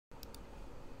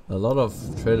A lot of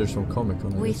trailers from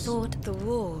Comic-Con. We thought the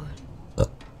war,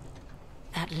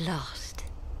 at last,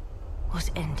 was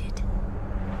ended.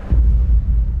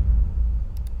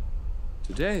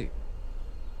 Today,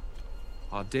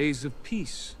 our days of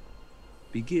peace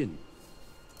begin.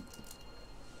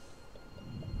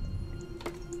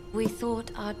 We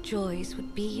thought our joys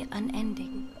would be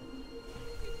unending.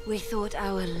 We thought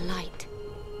our light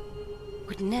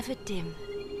would never dim.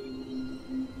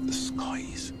 The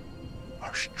skies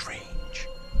are strange.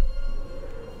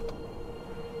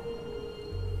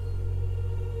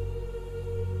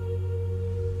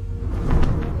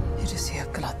 It is here,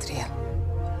 Galadriel.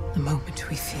 The moment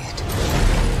we feared.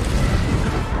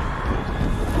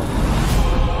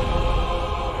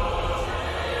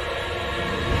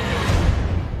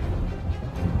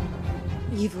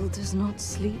 Evil does not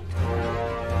sleep.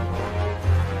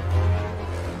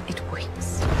 It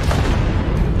waits.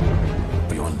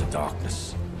 Beyond the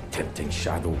darkness, tempting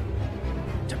shadow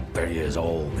to bury us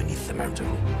all beneath the mountain.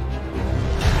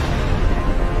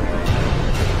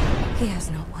 He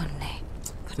has not one name.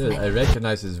 Dude, I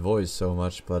recognize his voice so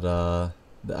much, but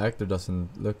the actor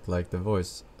doesn't look like the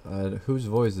voice. Whose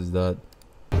voice is that?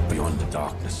 Beyond the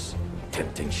darkness,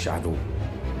 tempting shadow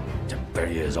to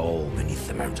bury us all beneath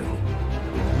the mountain.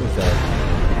 Who's that?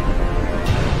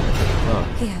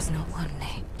 Oh, He has not one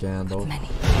name. Gandalf. But many.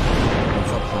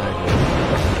 What's up, Hagrid?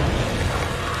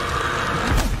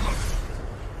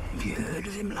 Have you heard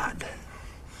of him, lad?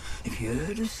 Have you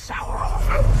heard of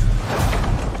Sauron?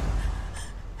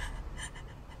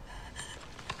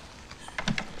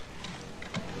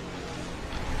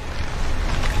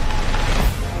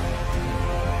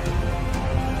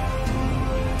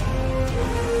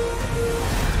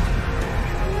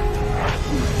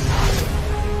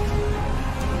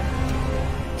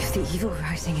 If the evil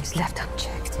rising is left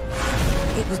unchecked,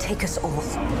 it will take us all.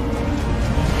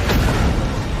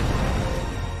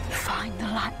 Find the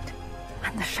light,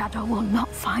 and the shadow will not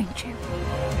find you.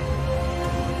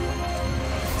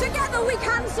 Together we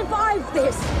can survive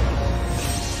this!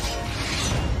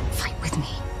 Fight with me.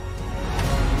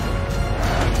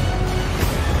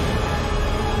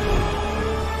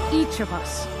 Each of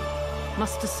us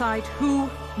must decide who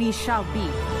we shall be.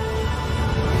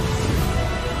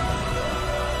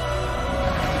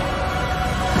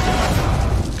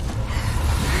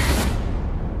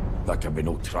 There can be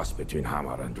no trust between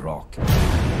hammer and rock.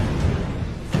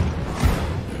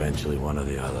 Eventually one or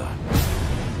the other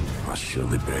must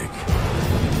surely break.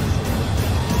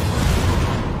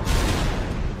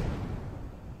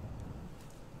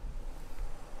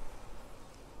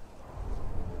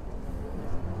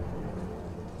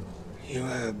 You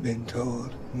have been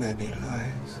told many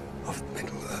lies of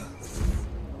Middle-earth.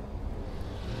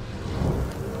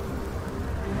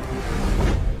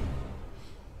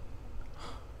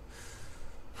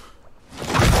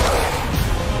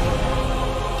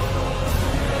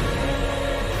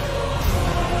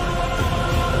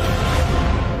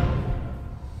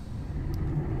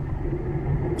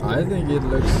 I think it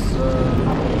looks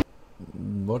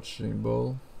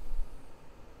watchable.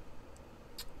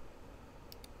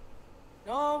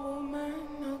 No woman